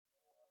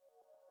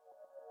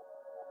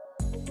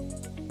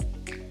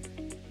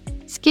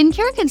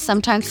Skincare can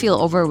sometimes feel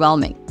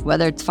overwhelming,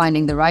 whether it's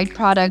finding the right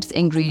products,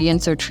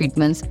 ingredients, or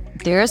treatments.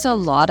 There's a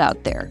lot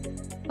out there,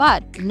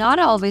 but not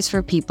always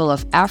for people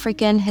of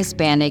African,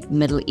 Hispanic,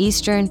 Middle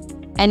Eastern,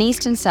 and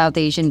East and South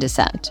Asian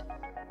descent.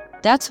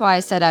 That's why I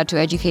set out to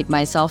educate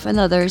myself and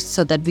others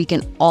so that we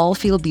can all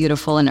feel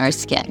beautiful in our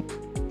skin.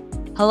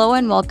 Hello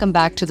and welcome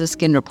back to the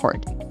Skin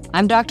Report.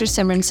 I'm Dr.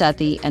 Simran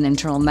Sethi, an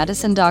internal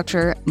medicine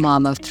doctor,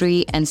 mom of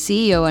 3, and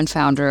CEO and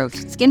founder of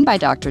Skin by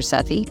Dr.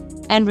 Sethi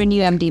and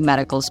Renew MD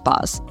Medical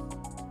Spas.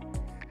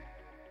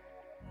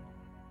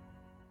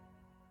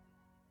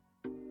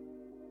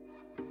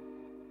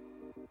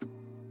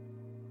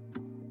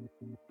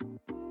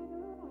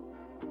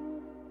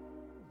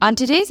 On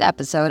today's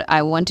episode,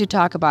 I want to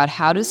talk about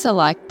how to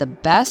select the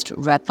best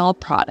retinol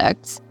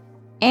products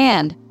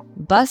and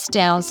bust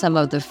down some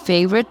of the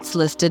favorites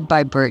listed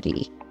by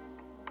Birdie.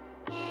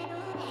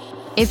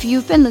 If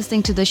you've been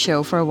listening to the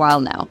show for a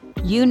while now,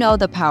 you know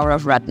the power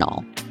of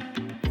retinol.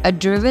 A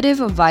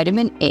derivative of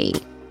vitamin A,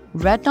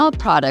 retinol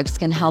products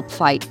can help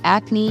fight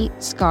acne,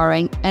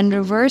 scarring, and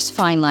reverse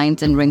fine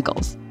lines and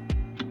wrinkles.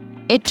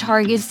 It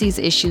targets these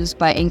issues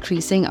by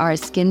increasing our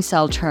skin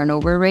cell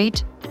turnover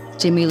rate,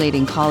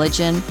 stimulating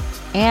collagen,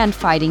 and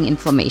fighting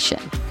inflammation.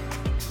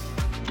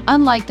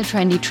 Unlike the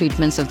trendy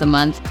treatments of the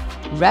month,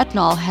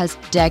 retinol has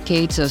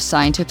decades of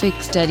scientific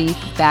studies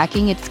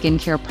backing its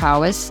skincare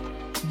prowess,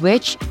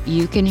 which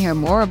you can hear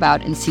more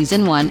about in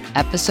Season 1,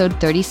 Episode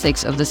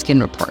 36 of the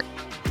Skin Report.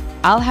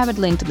 I'll have it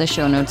linked in the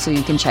show notes so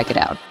you can check it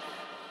out.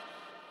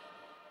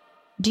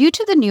 Due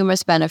to the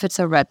numerous benefits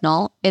of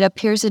retinol, it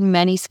appears in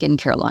many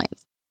skincare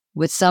lines,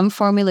 with some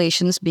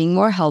formulations being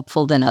more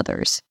helpful than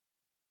others.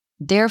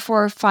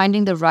 Therefore,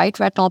 finding the right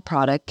retinol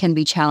product can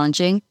be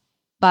challenging,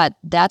 but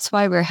that's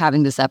why we're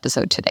having this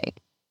episode today.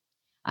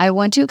 I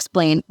want to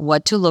explain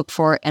what to look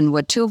for and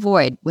what to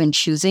avoid when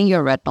choosing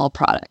your retinol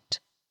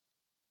product.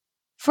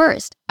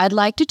 First, I'd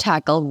like to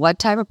tackle what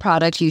type of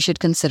product you should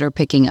consider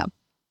picking up: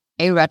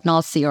 a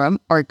retinol serum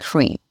or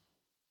cream.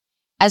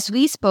 As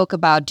we spoke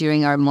about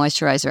during our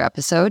moisturizer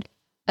episode,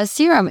 a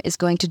serum is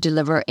going to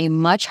deliver a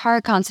much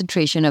higher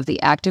concentration of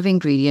the active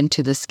ingredient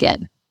to the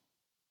skin.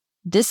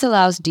 This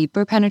allows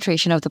deeper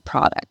penetration of the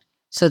product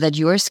so that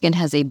your skin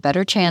has a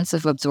better chance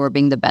of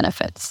absorbing the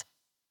benefits.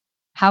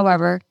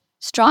 However,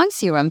 strong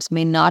serums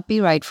may not be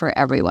right for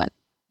everyone,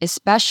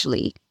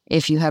 especially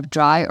if you have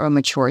dry or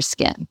mature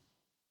skin.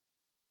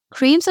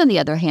 Creams, on the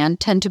other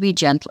hand, tend to be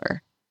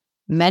gentler.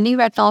 Many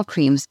retinol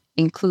creams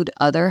include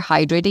other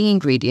hydrating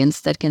ingredients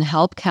that can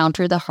help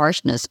counter the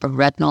harshness of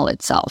retinol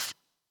itself.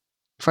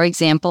 For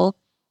example,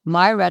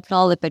 My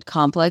Retinol Lipid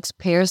Complex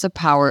pairs the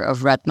power of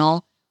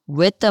retinol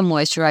with the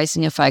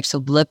moisturizing effects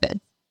of lipids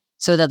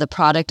so that the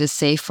product is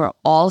safe for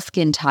all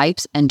skin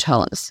types and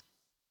tones.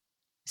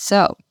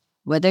 So,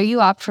 whether you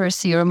opt for a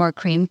serum or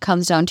cream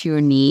comes down to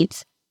your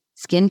needs,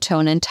 skin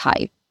tone, and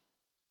type.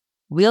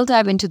 We'll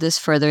dive into this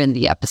further in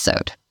the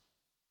episode.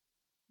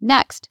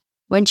 Next,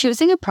 when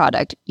choosing a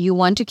product, you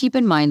want to keep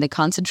in mind the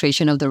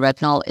concentration of the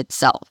retinol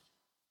itself.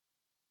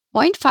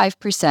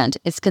 0.5%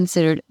 is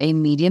considered a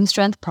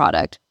medium-strength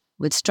product,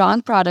 with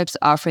strong products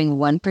offering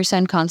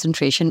 1%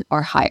 concentration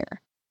or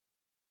higher.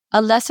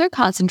 A lesser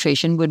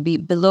concentration would be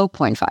below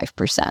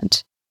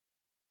 0.5%.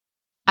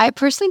 I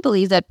personally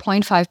believe that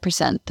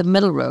 0.5%, the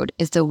middle road,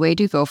 is the way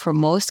to go for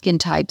most skin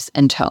types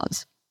and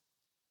tones.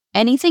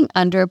 Anything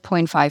under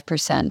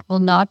 0.5% will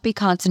not be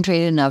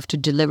concentrated enough to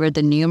deliver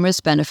the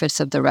numerous benefits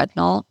of the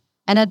retinol,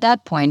 and at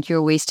that point,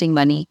 you're wasting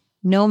money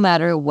no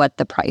matter what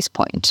the price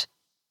point.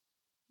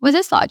 With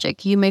this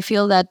logic, you may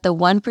feel that the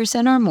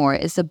 1% or more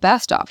is the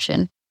best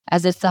option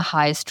as it's the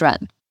highest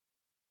strength.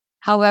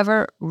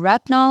 However,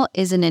 retinol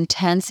is an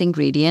intense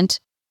ingredient,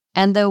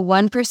 and the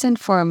 1%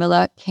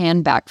 formula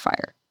can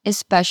backfire,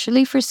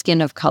 especially for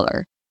skin of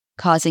color,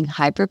 causing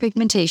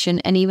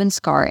hyperpigmentation and even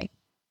scarring.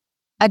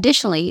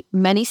 Additionally,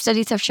 many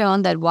studies have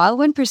shown that while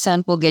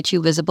 1% will get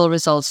you visible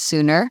results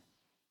sooner,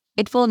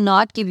 it will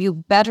not give you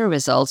better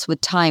results with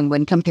time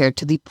when compared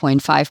to the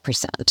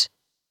 0.5%.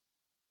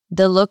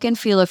 The look and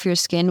feel of your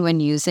skin when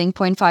using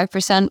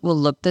 0.5% will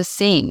look the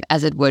same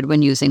as it would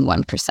when using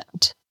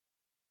 1%.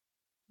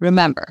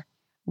 Remember,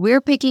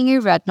 we're picking a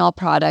retinol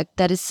product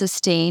that is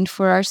sustained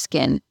for our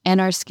skin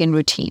and our skin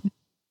routine.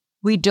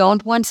 We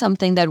don't want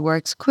something that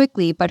works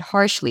quickly but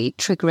harshly,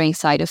 triggering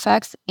side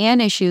effects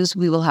and issues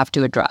we will have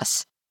to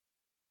address.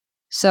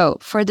 So,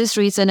 for this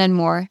reason and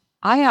more,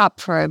 I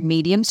opt for a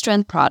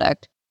medium-strength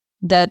product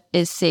that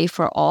is safe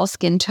for all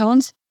skin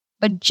tones,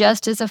 but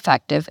just as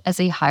effective as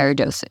a higher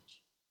dosage.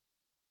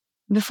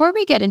 Before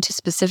we get into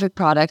specific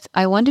products,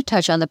 I want to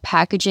touch on the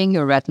packaging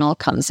your retinol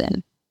comes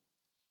in.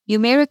 You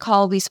may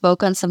recall we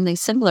spoke on something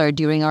similar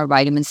during our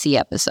vitamin C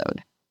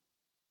episode.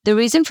 The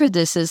reason for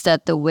this is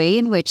that the way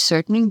in which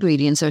certain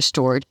ingredients are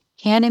stored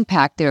can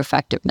impact their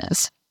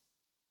effectiveness.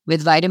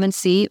 With vitamin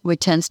C,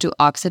 which tends to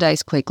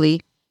oxidize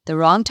quickly, the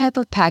wrong type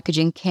of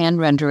packaging can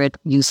render it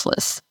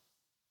useless.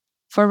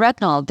 For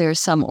retinol, there's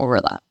some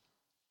overlap.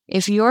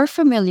 If you're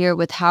familiar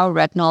with how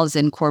retinol is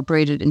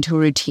incorporated into a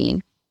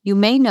routine, you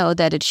may know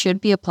that it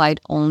should be applied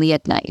only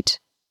at night.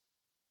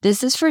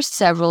 This is for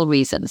several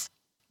reasons.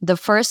 The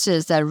first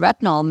is that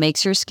retinol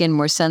makes your skin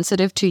more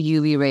sensitive to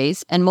UV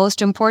rays and,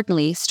 most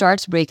importantly,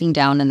 starts breaking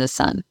down in the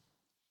sun.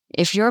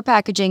 If your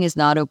packaging is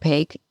not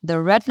opaque, the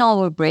retinol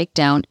will break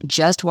down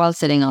just while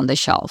sitting on the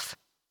shelf.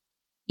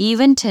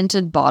 Even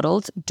tinted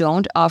bottles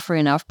don't offer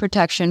enough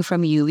protection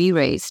from UV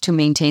rays to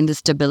maintain the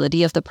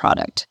stability of the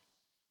product.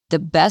 The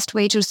best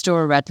way to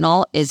store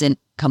retinol is in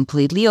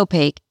completely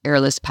opaque,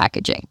 airless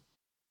packaging.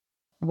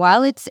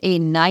 While it's a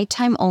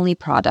nighttime-only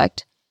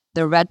product,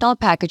 the retinol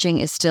packaging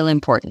is still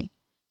important,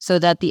 so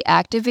that the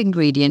active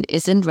ingredient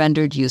isn't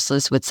rendered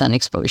useless with sun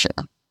exposure.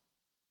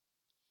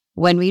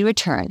 When we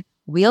return,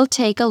 we'll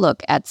take a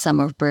look at some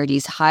of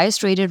Birdie's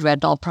highest-rated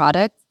retinol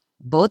products,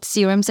 both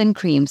serums and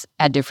creams,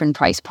 at different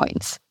price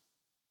points.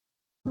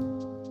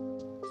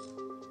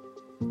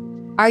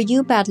 Are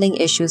you battling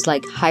issues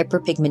like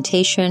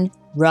hyperpigmentation,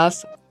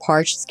 rough,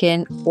 parched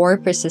skin, or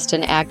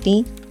persistent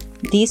acne?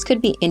 These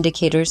could be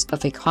indicators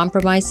of a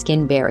compromised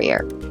skin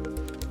barrier.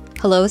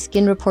 Hello,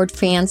 Skin Report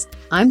fans.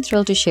 I'm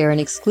thrilled to share an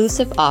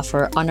exclusive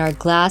offer on our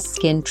Glass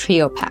Skin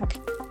Trio Pack.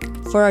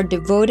 For our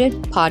devoted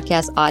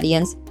podcast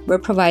audience, we're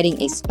providing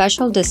a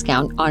special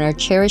discount on our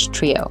cherished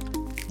trio,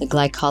 the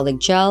glycolic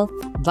gel,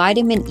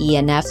 vitamin E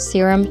and F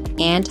serum,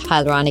 and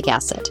hyaluronic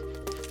acid.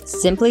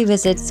 Simply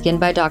visit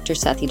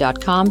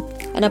skinbydrsethi.com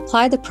and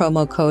apply the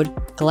promo code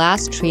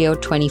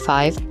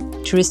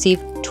GlassTrio25 to receive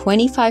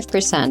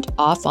 25%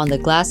 off on the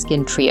Glass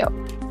Skin Trio.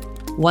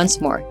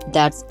 Once more,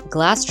 that's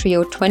Glass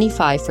Trio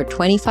 25 for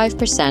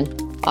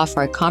 25% off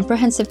our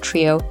comprehensive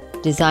trio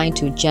designed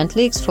to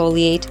gently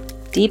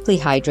exfoliate, deeply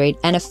hydrate,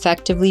 and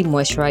effectively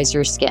moisturize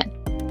your skin.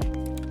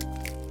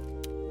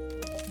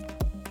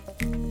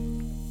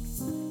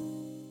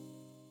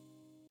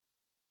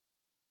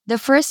 The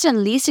first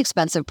and least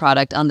expensive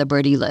product on the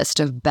Birdie list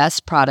of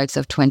best products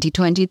of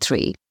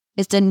 2023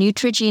 is the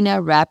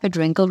Neutrogena Rapid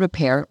Wrinkle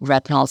Repair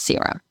Retinol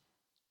Serum.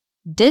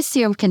 This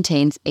serum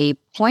contains a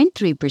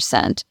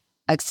 0.3%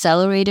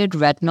 accelerated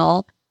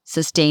retinol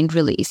sustained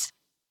release.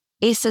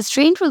 A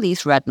sustained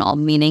release retinol,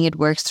 meaning it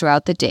works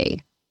throughout the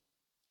day.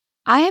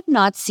 I have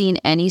not seen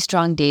any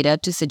strong data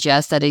to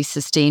suggest that a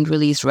sustained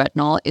release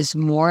retinol is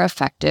more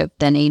effective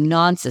than a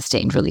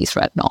non-sustained release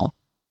retinol.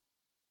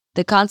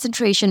 The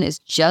concentration is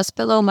just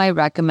below my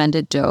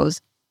recommended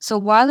dose, so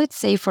while it's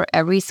safe for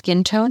every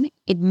skin tone,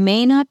 it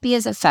may not be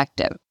as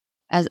effective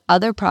as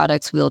other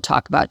products we'll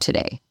talk about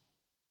today.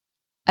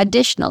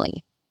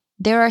 Additionally,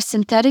 there are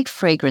synthetic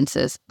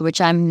fragrances,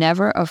 which I'm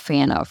never a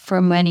fan of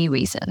for many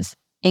reasons,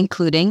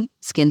 including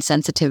skin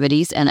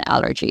sensitivities and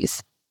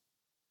allergies.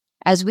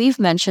 As we've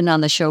mentioned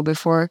on the show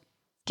before,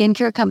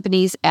 skincare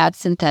companies add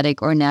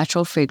synthetic or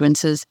natural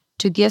fragrances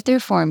to give their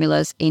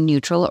formulas a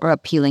neutral or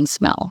appealing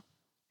smell.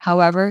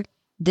 However,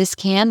 this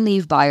can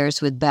leave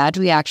buyers with bad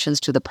reactions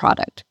to the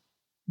product.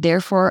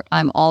 Therefore,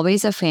 I'm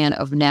always a fan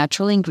of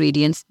natural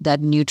ingredients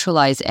that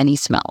neutralize any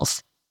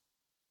smells.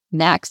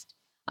 Next,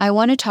 I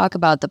want to talk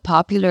about the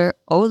popular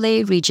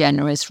Olay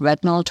Regenerist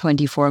Retinol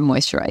 24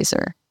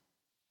 Moisturizer.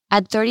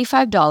 At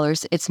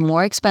 $35, it's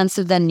more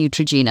expensive than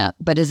Neutrogena,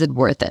 but is it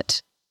worth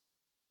it?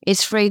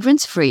 It's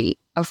fragrance-free,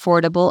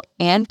 affordable,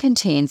 and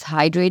contains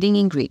hydrating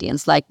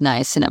ingredients like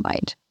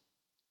niacinamide.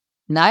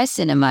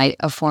 Niacinamide,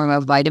 a form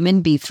of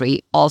vitamin B3,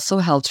 also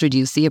helps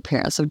reduce the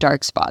appearance of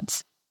dark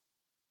spots.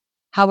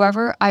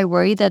 However, I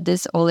worry that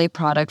this Olay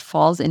product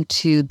falls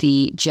into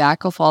the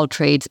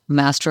jack-of-all-trades,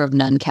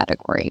 master-of-none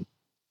category.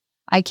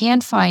 I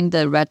can't find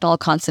the retinol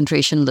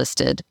concentration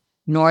listed,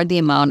 nor the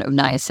amount of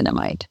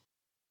niacinamide.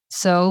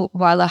 So,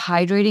 while a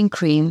hydrating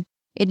cream,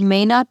 it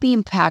may not be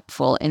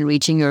impactful in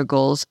reaching your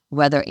goals,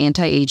 whether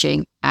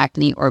anti-aging,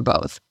 acne, or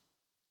both.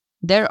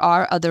 There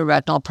are other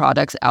retinol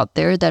products out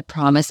there that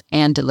promise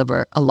and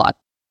deliver a lot.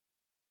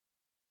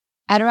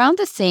 At around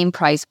the same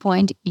price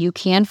point, you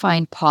can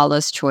find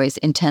Paula's Choice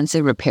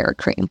Intensive Repair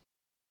Cream.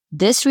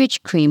 This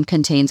rich cream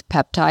contains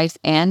peptides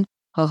and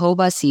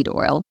jojoba seed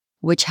oil,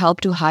 which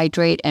help to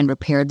hydrate and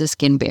repair the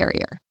skin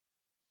barrier.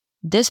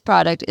 This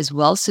product is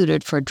well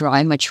suited for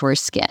dry, mature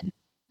skin.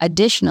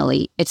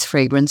 Additionally, it's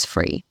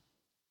fragrance-free.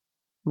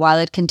 While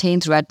it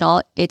contains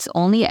retinol, it's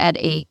only at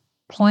a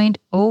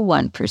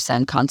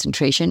 0.01%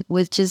 concentration,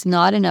 which is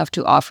not enough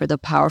to offer the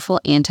powerful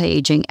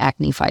anti-aging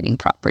acne-fighting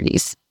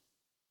properties.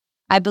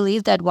 I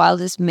believe that while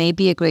this may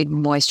be a great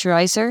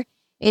moisturizer,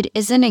 it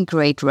isn't a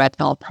great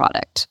retinol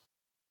product.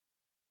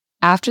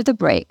 After the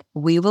break,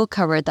 we will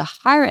cover the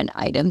higher-end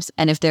items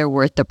and if they're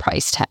worth the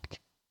price tag.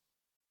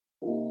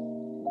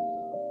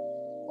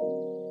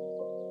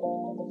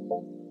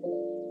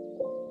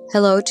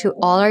 Hello to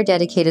all our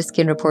dedicated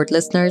Skin Report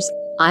listeners.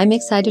 I'm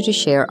excited to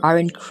share our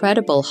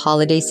incredible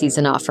holiday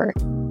season offer.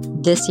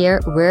 This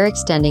year, we're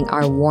extending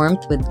our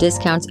warmth with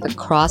discounts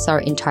across our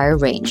entire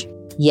range.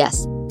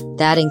 Yes,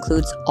 that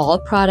includes all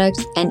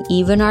products and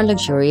even our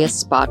luxurious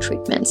spa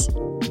treatments.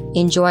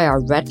 Enjoy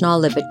our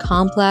Retinol Lipid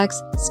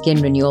Complex,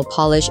 Skin Renewal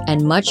Polish,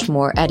 and much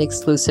more at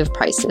exclusive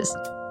prices.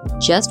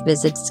 Just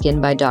visit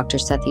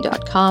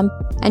skinbydrsethi.com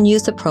and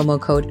use the promo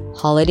code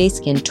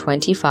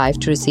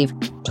HOLIDAYSKIN25 to receive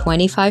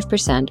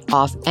 25%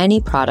 off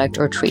any product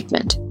or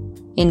treatment.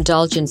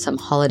 Indulge in some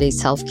holiday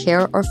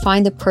self-care or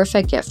find the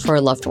perfect gift for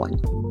a loved one.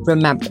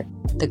 Remember,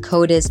 the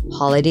code is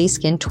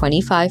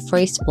HOLIDAYSKIN25 for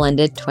a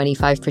splendid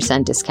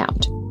 25%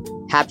 discount.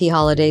 Happy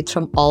holidays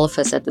from all of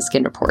us at The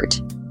Skin Report.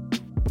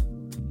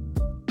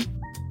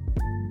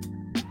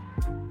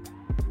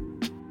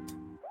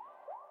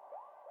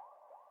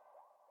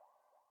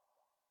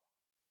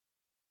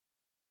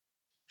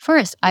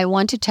 First, I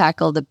want to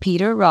tackle the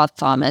Peter Roth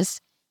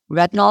Thomas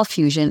Retinol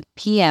Fusion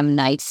PM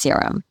Night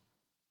Serum.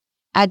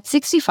 At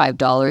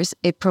 $65,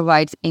 it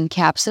provides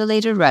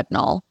encapsulated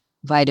retinol,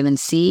 vitamin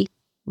C,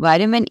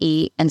 vitamin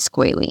E, and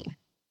squalene.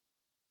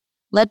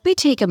 Let me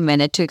take a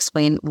minute to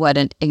explain what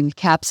an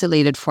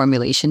encapsulated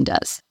formulation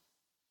does.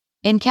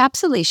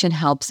 Encapsulation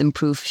helps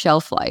improve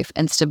shelf life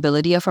and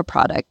stability of a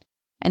product,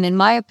 and in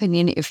my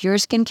opinion, if your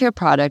skincare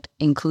product,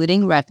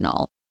 including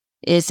retinol,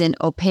 is in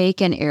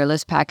opaque and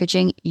airless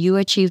packaging, you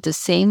achieve the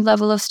same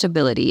level of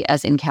stability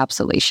as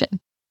encapsulation.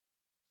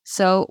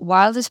 So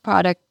while this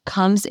product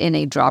comes in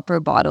a dropper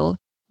bottle,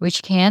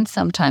 which can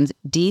sometimes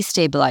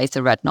destabilize the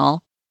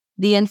retinol,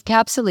 the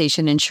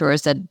encapsulation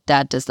ensures that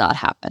that does not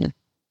happen.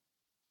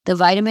 The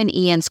vitamin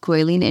E and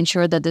squalene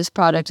ensure that this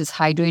product is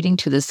hydrating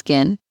to the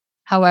skin.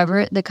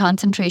 However, the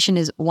concentration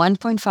is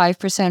 1.5%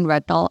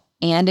 retinol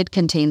and it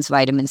contains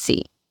vitamin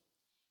C.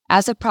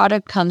 As the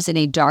product comes in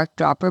a dark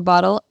dropper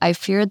bottle, I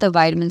feared the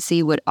vitamin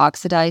C would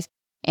oxidize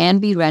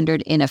and be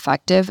rendered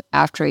ineffective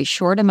after a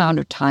short amount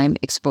of time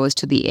exposed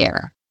to the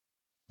air.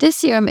 This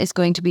serum is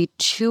going to be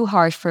too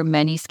harsh for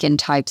many skin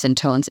types and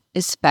tones,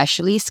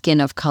 especially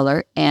skin of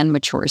color and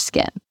mature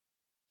skin.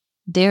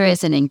 There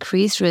is an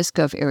increased risk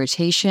of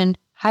irritation,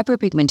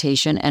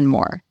 hyperpigmentation, and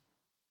more.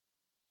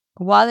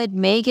 While it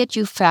may get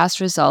you fast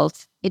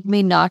results, it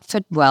may not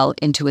fit well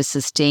into a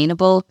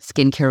sustainable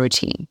skincare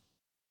routine.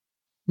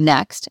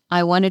 Next,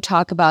 I want to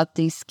talk about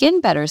the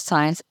Skin Better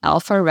Science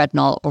Alpha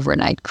Retinol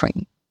Overnight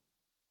Cream.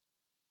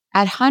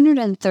 At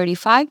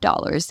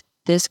 $135,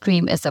 this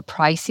cream is the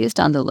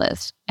priciest on the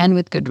list, and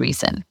with good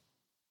reason.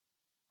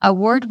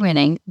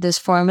 Award-winning, this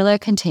formula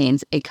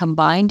contains a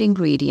combined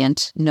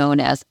ingredient known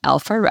as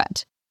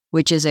alpha-ret,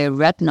 which is a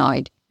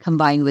retinoid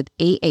combined with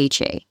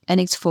AHA, an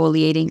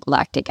exfoliating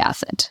lactic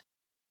acid.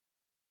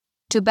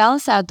 To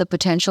balance out the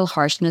potential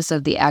harshness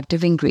of the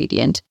active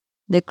ingredient,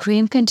 the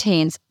cream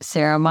contains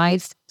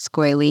ceramides,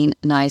 squalene,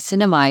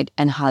 niacinamide,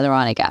 and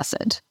hyaluronic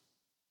acid.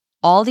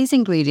 All these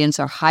ingredients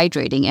are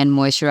hydrating and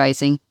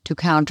moisturizing to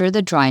counter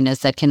the dryness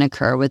that can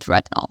occur with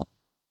retinol.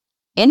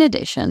 In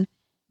addition,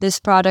 this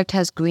product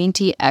has green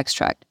tea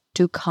extract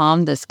to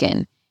calm the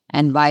skin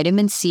and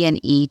vitamin C and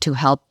E to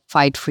help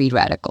fight free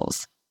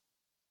radicals.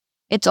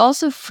 It's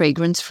also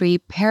fragrance-free,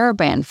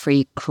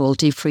 paraben-free,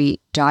 cruelty-free,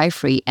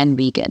 dye-free, and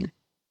vegan.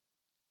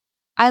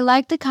 I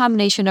like the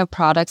combination of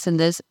products in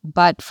this,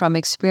 but from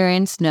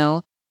experience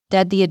know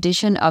that the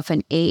addition of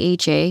an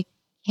AHA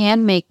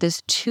can make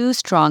this too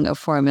strong a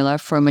formula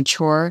for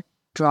mature,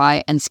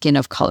 dry, and skin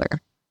of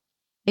color.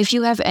 If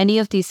you have any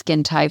of these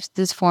skin types,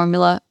 this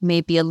formula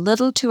may be a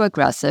little too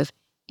aggressive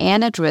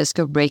and at risk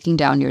of breaking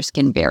down your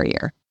skin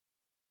barrier.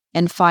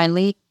 And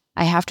finally,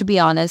 I have to be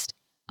honest,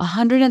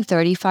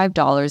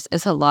 $135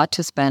 is a lot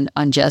to spend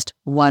on just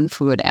one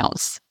fluid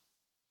ounce.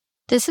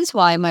 This is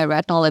why my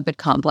retinol lipid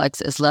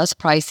complex is less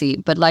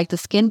pricey, but like the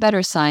Skin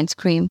Better Science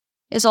cream,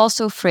 is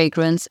also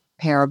fragrance,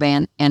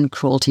 paraben, and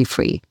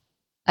cruelty-free.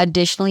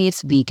 Additionally,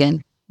 it's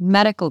vegan,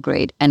 medical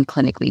grade, and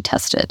clinically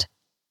tested.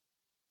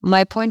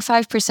 My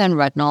 0.5%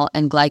 retinol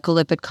and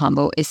glycolipid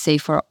combo is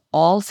safe for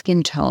all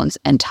skin tones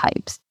and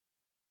types.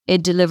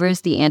 It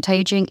delivers the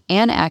anti-aging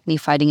and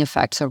acne-fighting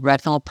effects of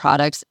retinol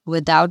products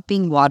without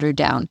being watered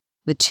down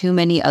with too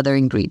many other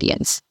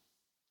ingredients.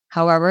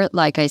 However,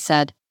 like I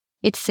said,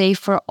 it's safe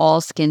for all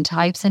skin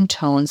types and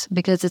tones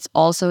because it's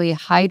also a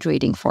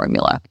hydrating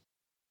formula.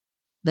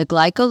 The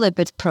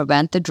glycolipids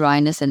prevent the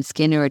dryness and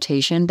skin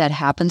irritation that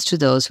happens to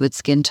those with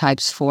skin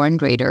types 4 and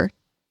greater,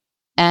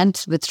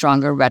 and with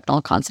stronger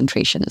retinol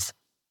concentrations.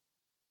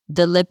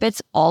 The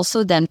lipids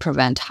also then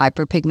prevent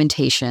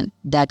hyperpigmentation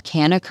that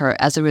can occur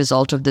as a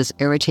result of this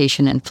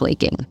irritation and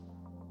flaking.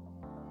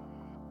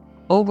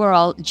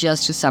 Overall,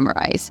 just to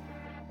summarize,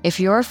 if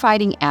you're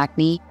fighting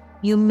acne,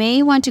 you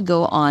may want to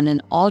go on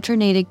an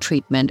alternating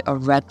treatment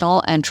of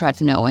retinol and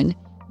tretinoin,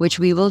 which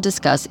we will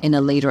discuss in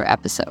a later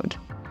episode.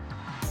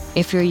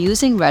 If you're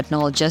using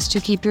retinol just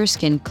to keep your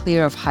skin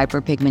clear of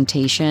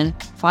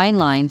hyperpigmentation, fine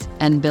lines,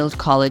 and build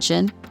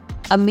collagen,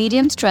 a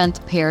medium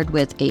strength paired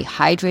with a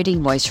hydrating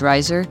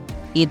moisturizer,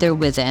 either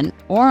within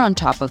or on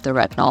top of the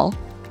retinol,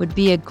 would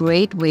be a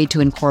great way to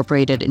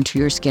incorporate it into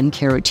your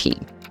skincare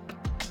routine.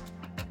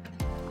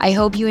 I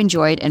hope you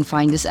enjoyed and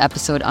find this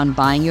episode on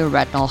buying your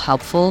retinol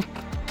helpful.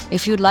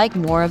 If you'd like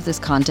more of this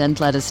content,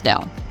 let us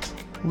know.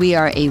 We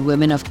are a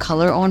women of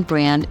color-owned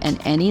brand, and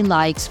any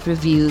likes,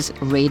 reviews,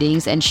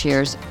 ratings, and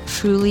shares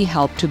truly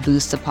help to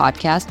boost the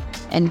podcast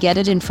and get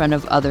it in front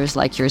of others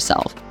like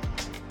yourself.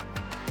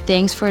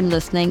 Thanks for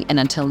listening, and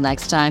until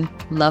next time,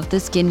 love the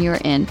skin you're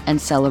in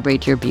and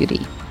celebrate your beauty.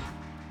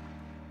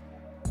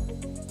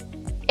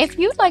 If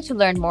you'd like to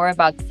learn more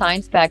about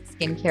science-backed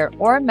skincare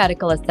or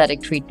medical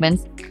aesthetic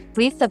treatments,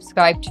 please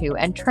subscribe to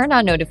and turn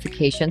on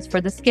notifications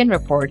for the Skin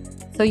Report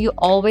so you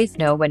always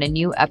know when a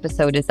new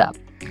episode is up.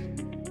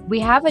 We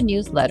have a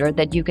newsletter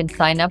that you can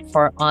sign up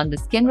for on the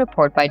Skin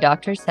Report by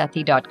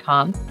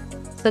drsethi.com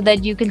so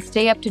that you can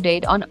stay up to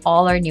date on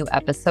all our new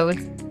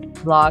episodes,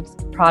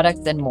 vlogs,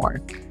 products, and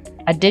more.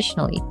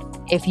 Additionally,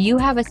 if you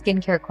have a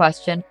skincare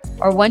question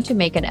or want to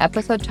make an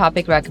episode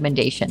topic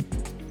recommendation,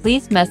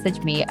 please message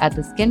me at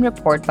the Skin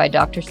Report by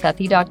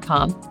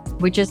drsethi.com,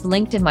 which is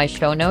linked in my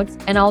show notes,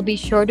 and I'll be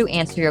sure to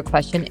answer your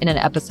question in an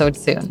episode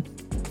soon.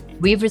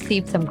 We've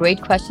received some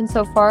great questions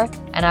so far,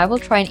 and I will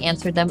try and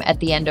answer them at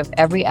the end of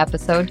every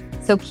episode,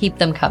 so keep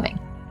them coming.